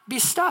not be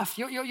stuffed.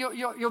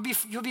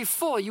 You'll be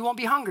full. You won't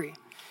be hungry.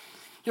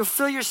 You'll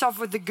fill yourself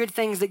with the good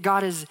things that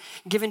God has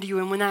given to you.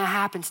 And when that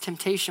happens,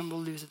 temptation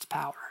will lose its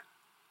power.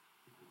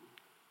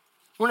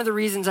 One of the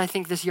reasons I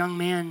think this young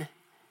man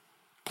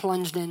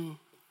plunged into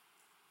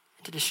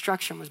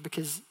destruction was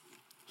because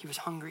he was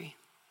hungry.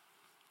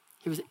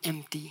 He was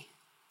empty.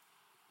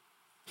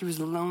 He was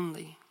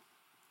lonely.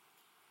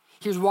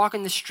 He was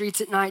walking the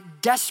streets at night,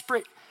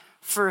 desperate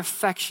for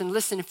affection.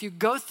 Listen, if you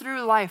go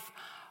through life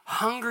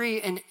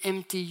hungry and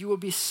empty, you will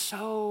be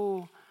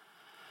so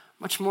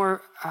much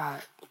more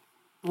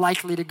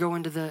likely to go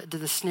into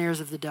the snares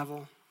of the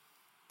devil.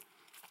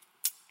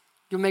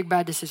 You'll make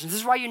bad decisions. This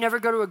is why you never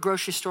go to a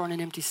grocery store on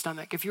an empty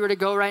stomach. If you were to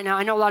go right now,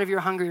 I know a lot of you are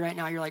hungry right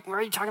now. You're like, why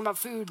are you talking about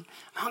food?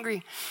 I'm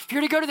hungry. If you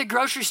were to go to the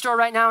grocery store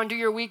right now and do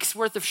your week's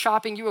worth of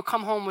shopping, you will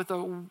come home with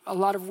a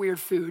lot of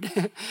weird food.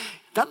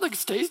 That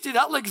looks tasty.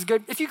 That looks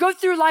good. If you go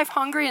through life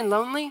hungry and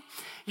lonely,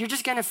 you're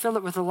just going to fill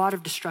it with a lot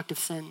of destructive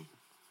sin.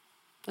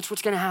 That's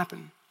what's going to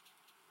happen.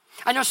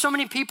 I know so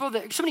many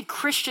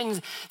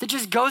Christians that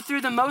just go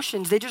through the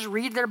motions. They just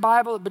read their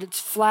Bible, but it's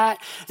flat.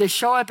 They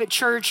show up at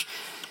church.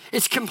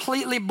 It's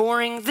completely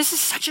boring. This is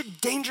such a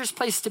dangerous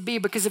place to be,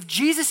 because if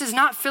Jesus is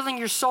not filling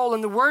your soul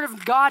and the word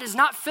of God is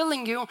not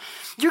filling you,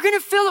 you're going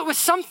to fill it with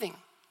something.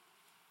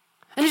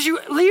 And as you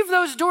leave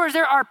those doors,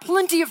 there are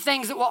plenty of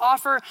things that will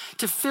offer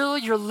to fill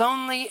your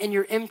lonely and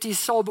your empty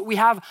soul. But we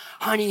have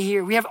honey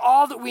here. We have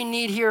all that we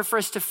need here for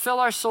us to fill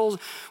our souls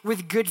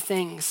with good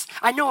things.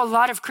 I know a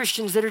lot of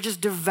Christians that are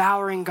just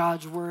devouring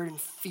God's word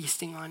and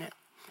feasting on it.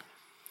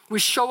 We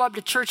show up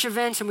to church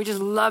events and we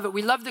just love it.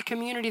 We love the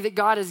community that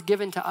God has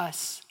given to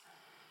us.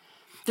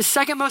 The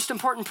second most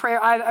important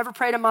prayer I've ever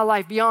prayed in my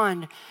life,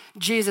 beyond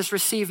Jesus,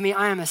 receive me,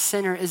 I am a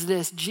sinner, is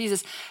this: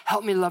 Jesus,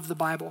 help me love the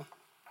Bible.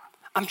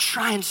 I'm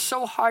trying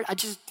so hard. I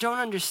just don't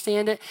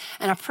understand it.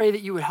 And I pray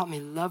that you would help me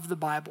love the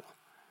Bible.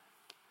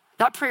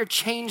 That prayer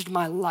changed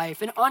my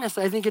life. And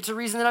honestly, I think it's a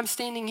reason that I'm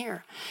standing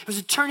here. It was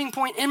a turning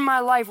point in my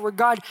life where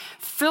God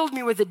filled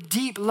me with a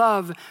deep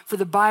love for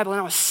the Bible.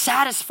 And I was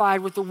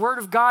satisfied with the word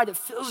of God that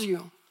fills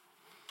you.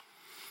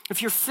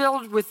 If you're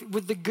filled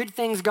with the good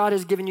things God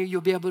has given you, you'll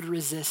be able to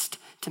resist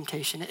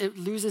temptation. It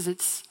loses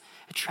its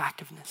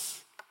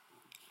attractiveness.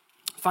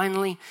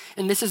 Finally,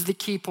 and this is the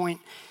key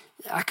point,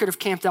 I could have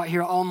camped out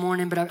here all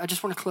morning, but I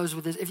just want to close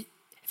with this. If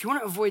you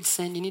want to avoid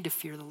sin, you need to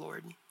fear the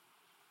Lord.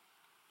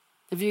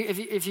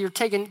 If you're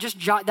taking, just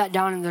jot that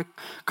down in the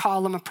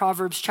column of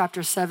Proverbs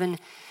chapter 7.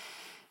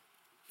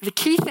 The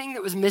key thing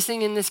that was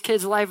missing in this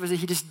kid's life was that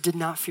he just did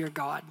not fear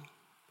God.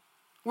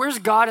 Where's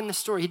God in the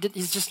story?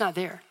 He's just not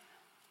there.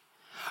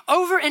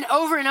 Over and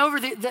over and over,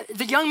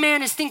 the young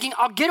man is thinking,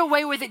 I'll get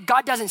away with it.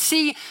 God doesn't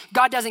see.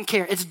 God doesn't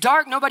care. It's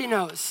dark. Nobody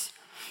knows.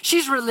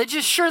 She's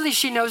religious. Surely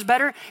she knows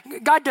better.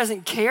 God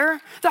doesn't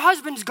care. The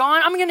husband's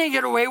gone. I'm going to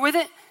get away with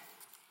it.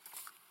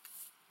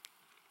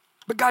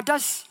 But God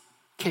does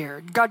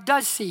care. God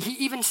does see.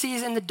 He even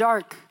sees in the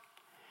dark.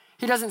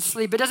 He doesn't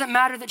sleep. It doesn't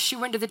matter that she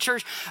went to the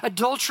church.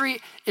 Adultery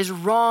is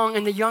wrong,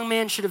 and the young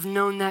man should have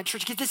known that.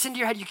 Church, get this into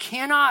your head. You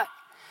cannot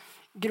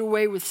get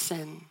away with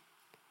sin.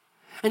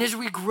 And as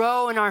we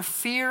grow in our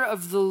fear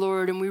of the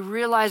Lord and we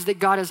realize that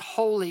God is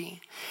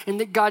holy and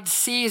that God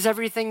sees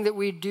everything that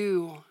we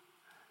do,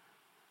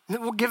 and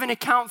that we'll give an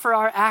account for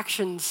our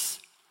actions,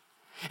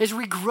 as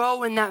we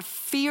grow in that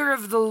fear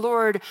of the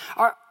Lord,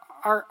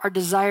 our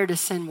desire to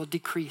sin will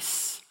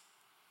decrease.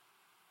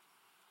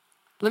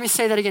 Let me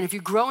say that again. If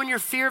you grow in your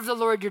fear of the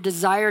Lord, your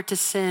desire to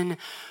sin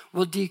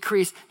will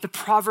decrease. The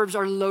Proverbs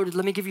are loaded.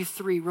 Let me give you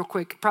 3 real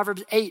quick.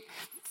 Proverbs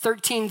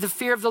 8:13, the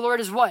fear of the Lord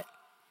is what?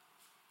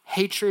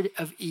 Hatred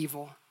of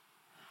evil.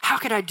 How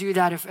could I do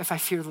that if I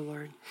fear the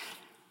Lord?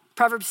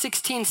 Proverbs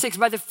 16:6,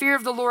 by the fear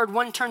of the Lord,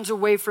 one turns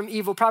away from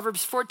evil.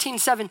 Proverbs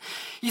 14:7,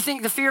 you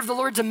think the fear of the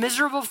Lord's a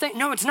miserable thing?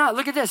 No, it's not.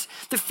 Look at this.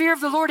 The fear of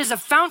the Lord is a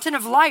fountain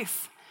of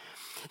life.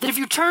 That if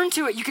you turn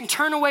to it, you can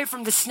turn away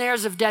from the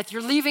snares of death.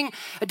 You're leaving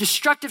a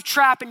destructive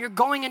trap and you're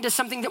going into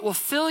something that will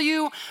fill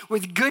you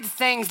with good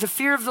things. The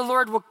fear of the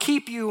Lord will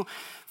keep you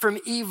from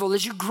evil.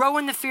 As you grow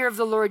in the fear of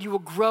the Lord, you will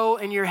grow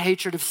in your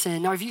hatred of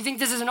sin. Now, if you think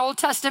this is an Old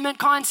Testament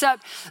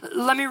concept,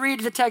 let me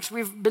read the text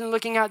we've been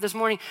looking at this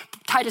morning,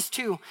 Titus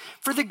 2.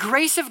 For the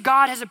grace of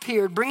God has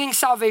appeared, bringing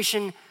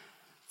salvation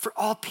for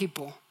all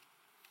people,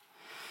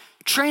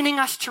 training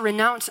us to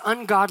renounce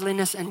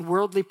ungodliness and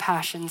worldly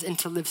passions and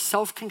to live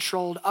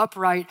self-controlled,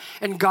 upright,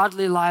 and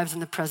godly lives in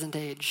the present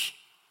age.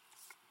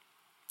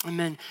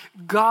 Amen.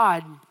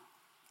 God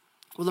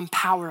will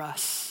empower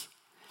us.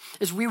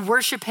 As we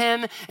worship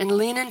him and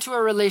lean into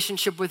a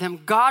relationship with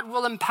him, God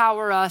will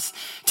empower us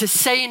to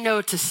say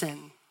no to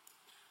sin.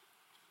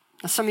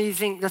 Now, some of you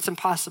think that's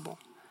impossible.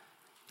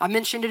 I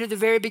mentioned it at the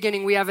very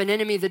beginning. We have an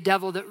enemy, the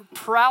devil, that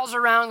prowls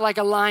around like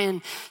a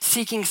lion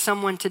seeking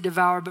someone to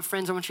devour. But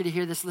friends, I want you to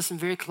hear this. Listen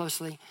very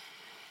closely.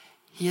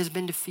 He has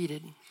been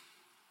defeated.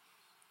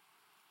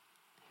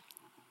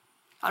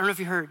 I don't know if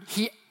you heard.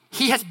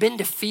 He has been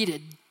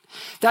defeated.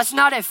 That's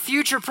not a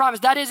future promise.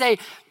 That is a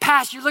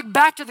past. You look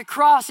back to the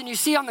cross and you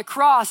see on the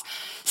cross,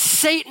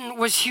 Satan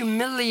was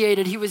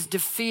humiliated. He was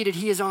defeated.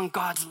 He is on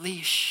God's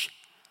leash.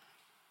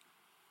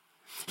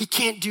 He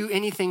can't do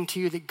anything to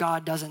you that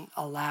God doesn't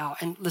allow.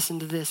 And listen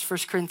to this, 1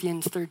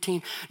 Corinthians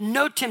 13.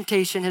 No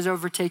temptation has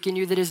overtaken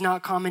you that is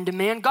not common to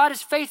man. God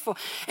is faithful,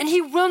 and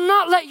he will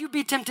not let you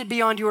be tempted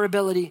beyond your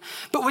ability.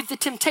 But with the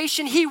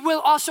temptation, he will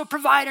also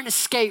provide an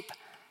escape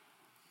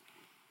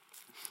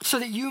so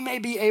that you may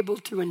be able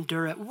to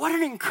endure it. What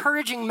an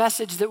encouraging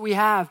message that we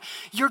have.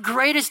 Your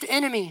greatest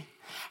enemy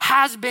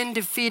has been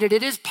defeated.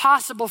 It is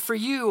possible for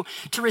you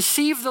to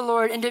receive the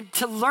Lord and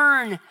to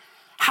learn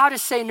how to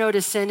say no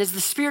to sin. As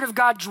the Spirit of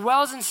God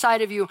dwells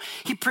inside of you,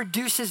 he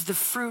produces the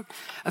fruit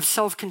of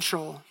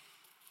self-control.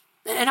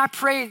 And I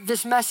pray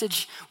this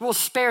message will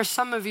spare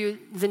some of you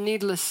the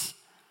needless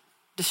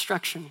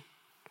destruction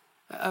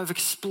of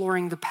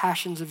exploring the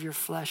passions of your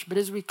flesh. But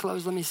as we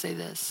close, let me say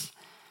this.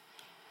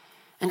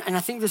 And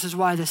I think this is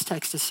why this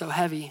text is so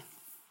heavy.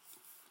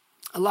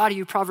 A lot of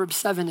you, Proverbs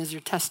 7 is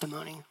your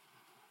testimony.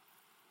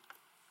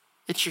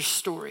 It's your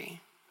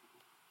story.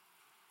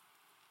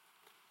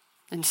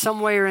 In some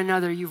way or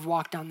another, you've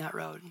walked down that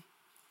road.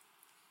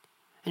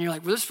 And you're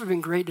like, well, this would have been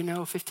great to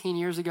know 15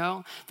 years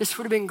ago. This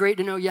would have been great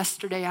to know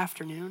yesterday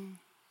afternoon.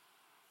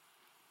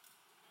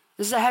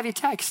 This is a heavy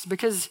text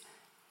because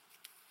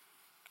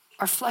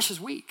our flesh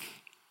is weak.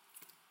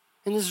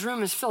 And this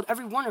room is filled.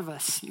 Every one of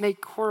us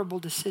make horrible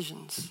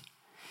decisions.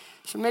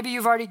 So maybe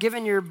you've already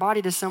given your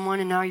body to someone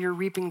and now you're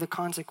reaping the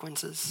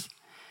consequences.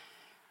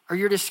 Or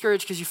you're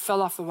discouraged because you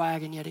fell off the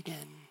wagon yet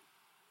again.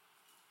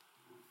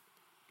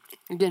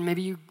 Again,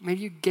 maybe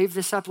you gave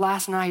this up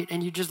last night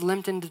and you just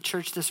limped into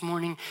church this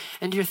morning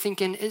and you're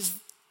thinking, is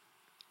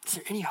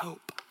there any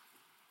hope?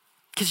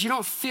 Because you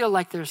don't feel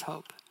like there's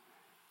hope.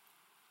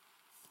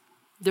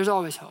 There's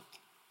always hope.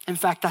 In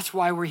fact, that's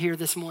why we're here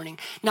this morning.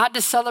 Not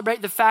to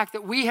celebrate the fact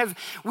that we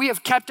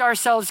have kept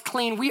ourselves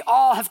clean. We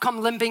all have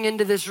come limping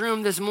into this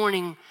room this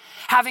morning,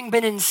 having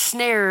been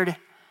ensnared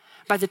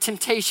by the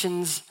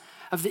temptations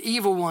of the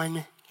evil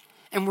one.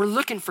 And we're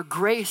looking for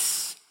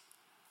grace.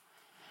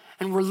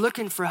 And we're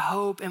looking for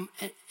hope,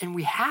 and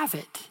we have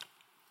it.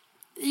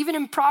 Even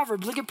in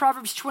Proverbs, look at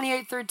Proverbs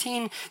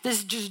 28:13.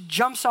 This just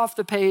jumps off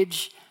the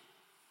page.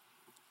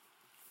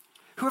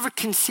 Whoever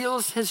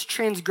conceals his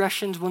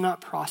transgressions will not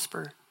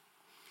prosper,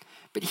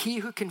 but he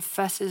who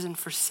confesses and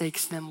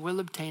forsakes them will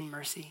obtain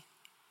mercy.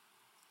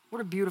 What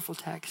a beautiful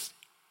text.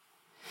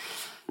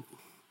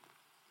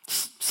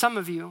 Some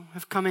of you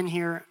have come in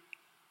here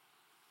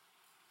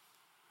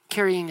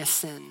carrying a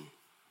sin,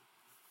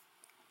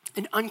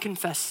 an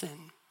unconfessed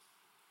sin.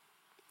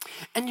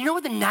 And you know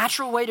what the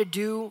natural way to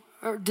do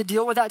or to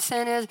deal with that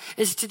sin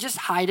is to just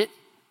hide it.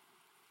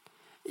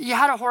 You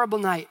had a horrible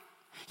night.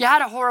 You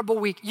had a horrible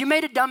week. You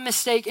made a dumb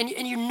mistake and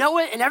you know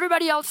it and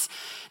everybody else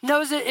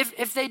knows it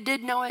if they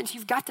did know it. And so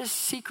you've got this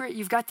secret,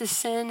 you've got this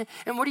sin.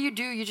 And what do?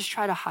 You just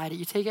try to hide it.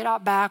 You take it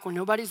out back when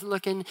nobody's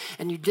looking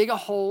and you dig a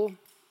hole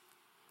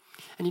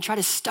and you try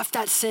to stuff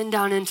that sin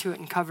down into it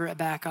and cover it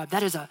back up.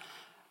 That is a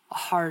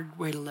hard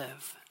way to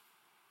live.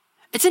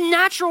 It's a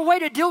natural way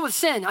to deal with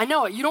sin. I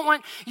know it. You don't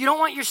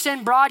want your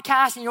sin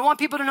broadcast and you don't want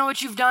people to know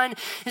what you've done.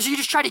 And so you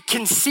just try to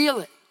conceal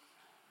it.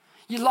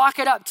 You lock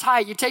it up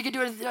tight. You take it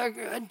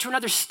to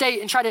another state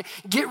and try to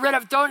get rid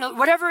of,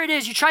 whatever it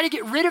is, you try to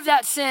get rid of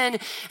that sin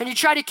and you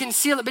try to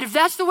conceal it. But if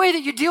that's the way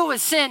that you deal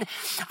with sin,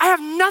 I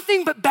have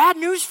nothing but bad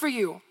news for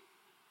you.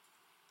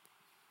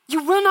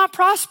 You will not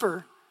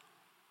prosper.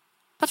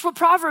 That's what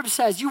Proverbs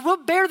says. You will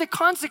bear the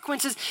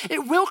consequences.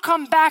 It will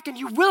come back and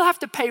you will have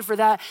to pay for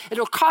that.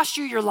 It'll cost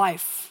you your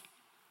life.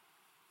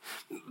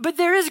 But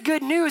there is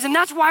good news, and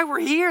that's why we're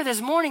here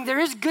this morning. There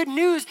is good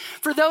news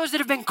for those that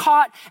have been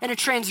caught in a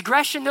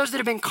transgression, those that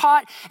have been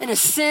caught in a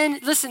sin.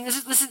 Listen,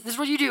 this is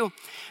what you do.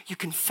 You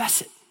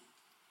confess it.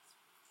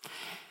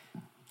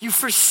 You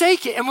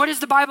forsake it. And what does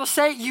the Bible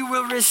say? You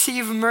will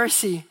receive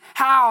mercy.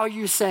 How,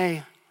 you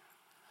say?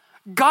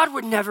 God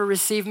would never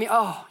receive me.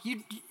 Oh,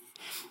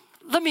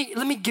 let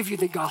me give you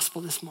the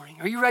gospel this morning.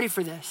 Are you ready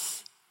for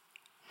this?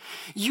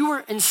 You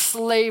were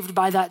enslaved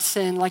by that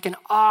sin like an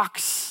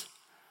ox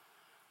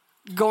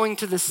going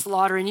to the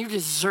slaughter, and you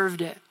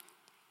deserved it.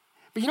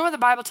 But you know what the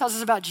Bible tells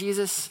us about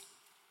Jesus?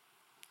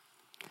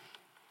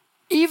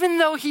 Even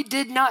though he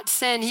did not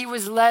sin, he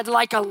was led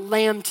like a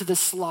lamb to the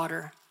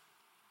slaughter.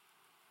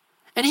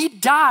 And he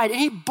died, and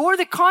he bore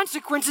the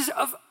consequences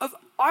of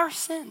our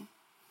sin.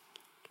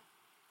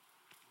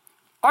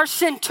 Our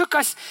sin took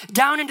us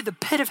down into the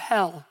pit of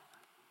hell.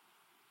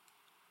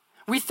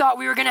 We thought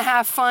we were gonna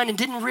have fun and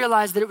didn't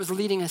realize that it was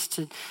leading us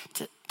to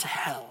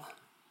hell.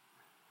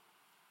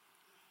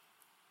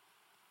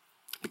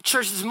 But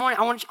church, this morning,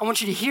 I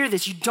want you to hear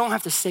this. You don't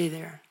have to stay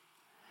there.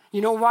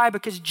 You know why?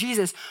 Because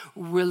Jesus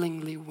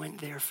willingly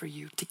went there for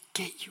you to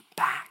get you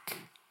back.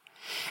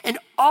 And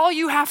all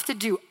you have to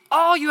do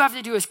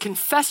is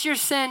confess your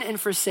sin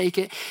and forsake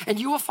it. And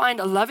you will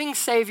find a loving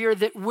Savior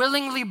that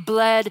willingly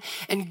bled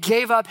and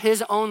gave up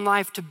his own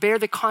life to bear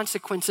the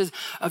consequences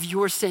of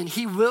your sin.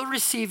 He will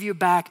receive you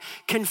back.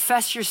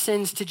 Confess your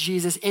sins to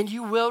Jesus and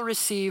you will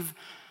receive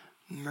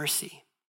mercy.